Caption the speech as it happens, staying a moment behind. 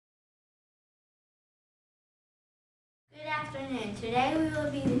afternoon. Today we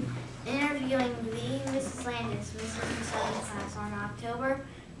will be interviewing the Mrs. Landis, Mrs. Southern class on October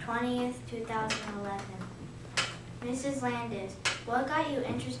 20th, 2011. Mrs. Landis, what got you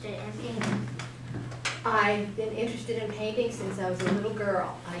interested in painting? I've been interested in painting since I was a little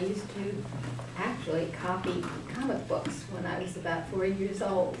girl. I used to actually copy comic books when I was about 4 years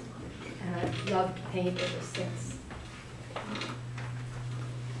old, and I've loved to paint ever since.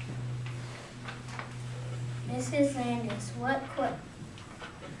 Mrs. Landis,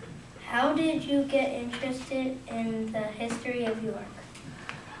 how did you get interested in the history of York?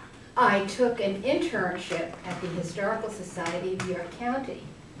 I took an internship at the Historical Society of York County,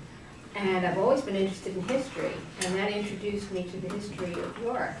 and I've always been interested in history, and that introduced me to the history of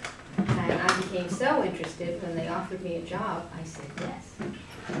York. And I became so interested when they offered me a job, I said yes.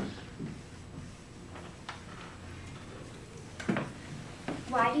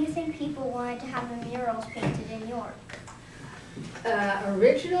 Why do you think people wanted to have the murals painted in York?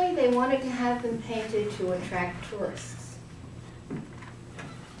 Originally, they wanted to have them painted to attract tourists.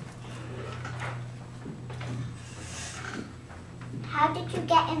 How did you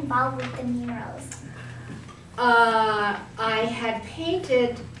get involved with the murals? I had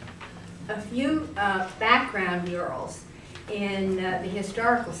painted a few background murals in the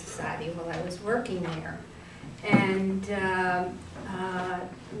Historical Society while I was working there. And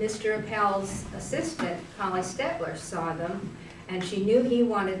Mr. Appel's assistant, Holly Stetler, saw them, and she knew he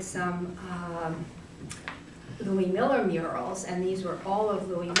wanted some Louis Miller murals, and these were all of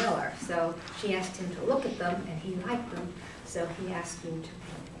Louis Miller. So she asked him to look at them, and he liked them, so he asked me to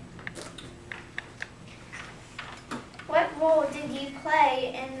paint them. What role did you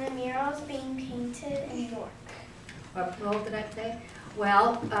play in the murals being painted in York? What role did I play?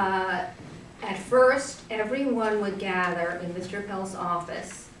 Well, at first, everyone would gather in Mr. Appel's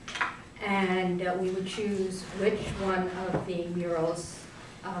office, and we would choose which one of the murals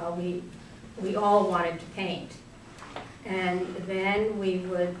we all wanted to paint. And then we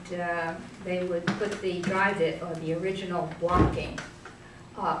would, they would put the drive-it, or the original blocking,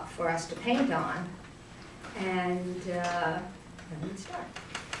 up for us to paint on, and then we'd start.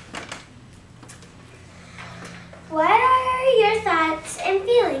 What are your thoughts and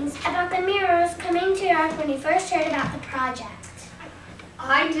feelings about the murals coming to York when you first heard about the project?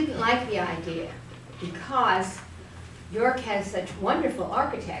 I didn't like the idea because York has such wonderful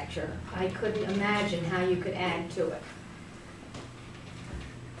architecture. I couldn't imagine how you could add to it.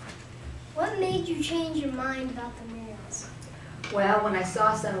 What made you change your mind about the murals? Well, when I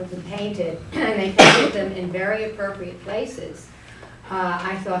saw some of them painted, and they painted them in very appropriate places,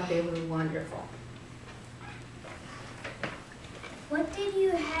 I thought they were wonderful. What did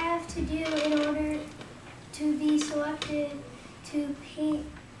you have to do in order to be selected to paint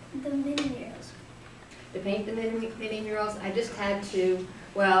the mini murals? To paint the mini murals, I just had to,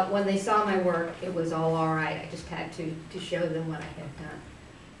 well, when they saw my work, it was all right. I just had to show them what I had done.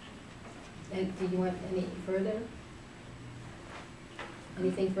 And do you want any further?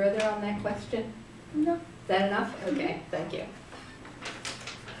 Anything further on that question? No. Is that enough? Okay, thank you.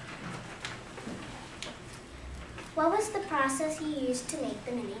 What was the process you used to make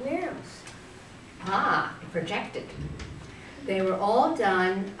the mini murals? Projected. They were all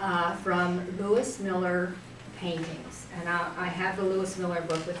done from Louis Miller paintings. And I have the Louis Miller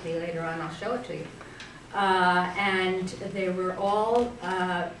book with me later on. I'll show it to you. And they were all,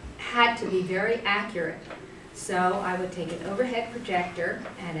 had to be very accurate. So I would take an overhead projector,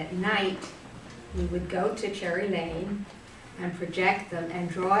 and at night we would go to Cherry Lane and project them and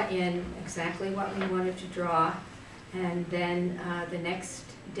draw in exactly what we wanted to draw. And then the next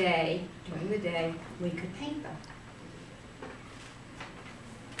day, during the day, we could paint them.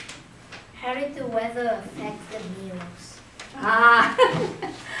 How did the weather affect the murals?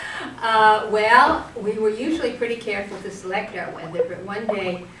 Well, we were usually pretty careful to select our weather, but one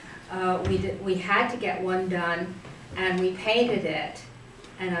day we had to get one done, and we painted it,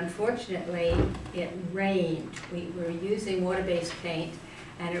 and unfortunately it rained. We were using water-based paint,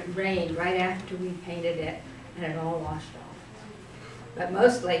 and it rained right after we painted it, and it all washed off. But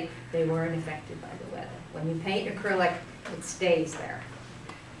mostly they weren't affected by the weather. When you paint acrylic, it stays there.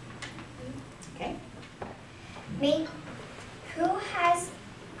 Okay? Me? How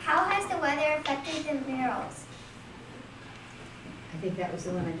has the weather affected the murals? I think that was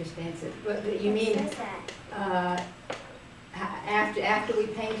the one I just answered. But you mean after we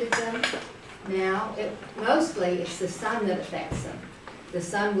painted them? Now, mostly it's the sun that affects them. The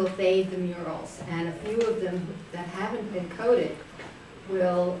sun will fade the murals, and a few of them that haven't been coated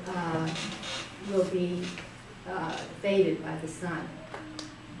will be Faded by the sun.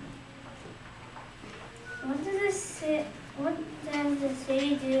 What What does the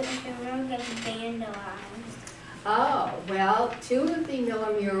city do if the mural gets vandalized? Oh, well, 2 of the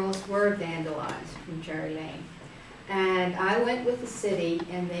Miller murals were vandalized from Cherry Lane. And I went with the city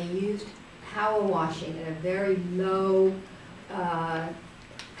and they used power washing at a very low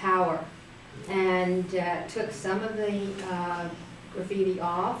power. And took some of the graffiti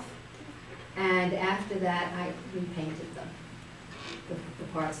off. And after that, I repainted them, the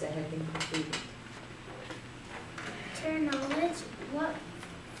parts that had been graffitied. To your knowledge, was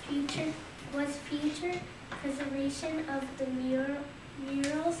future preservation of the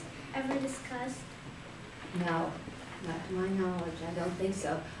murals ever discussed? No, not to my knowledge, I don't think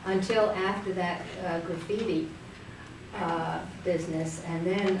so. Until after that graffiti business, and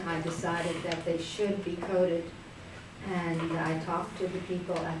then I decided that they should be coated. And I talked to the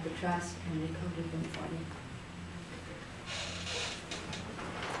people at the trust and they coated them for me.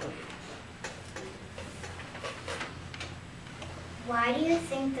 Why do you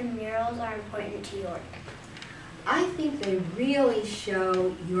think the murals are important to York? I think they really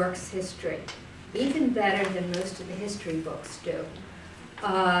show York's history, even better than most of the history books do.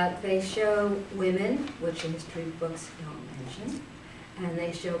 They show women, which the history books don't mention, and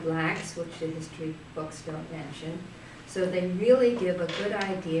they show blacks, which the history books don't mention. So they really give a good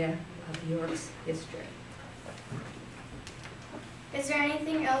idea of York's history. Is there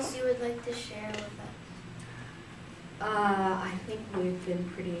anything else you would like to share with us? I think we've been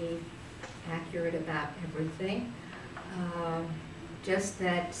pretty accurate about everything. Just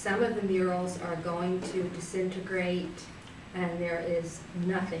that some of the murals are going to disintegrate and there is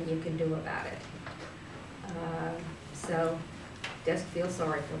nothing you can do about it. So just feel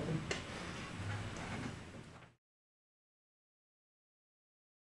sorry for them.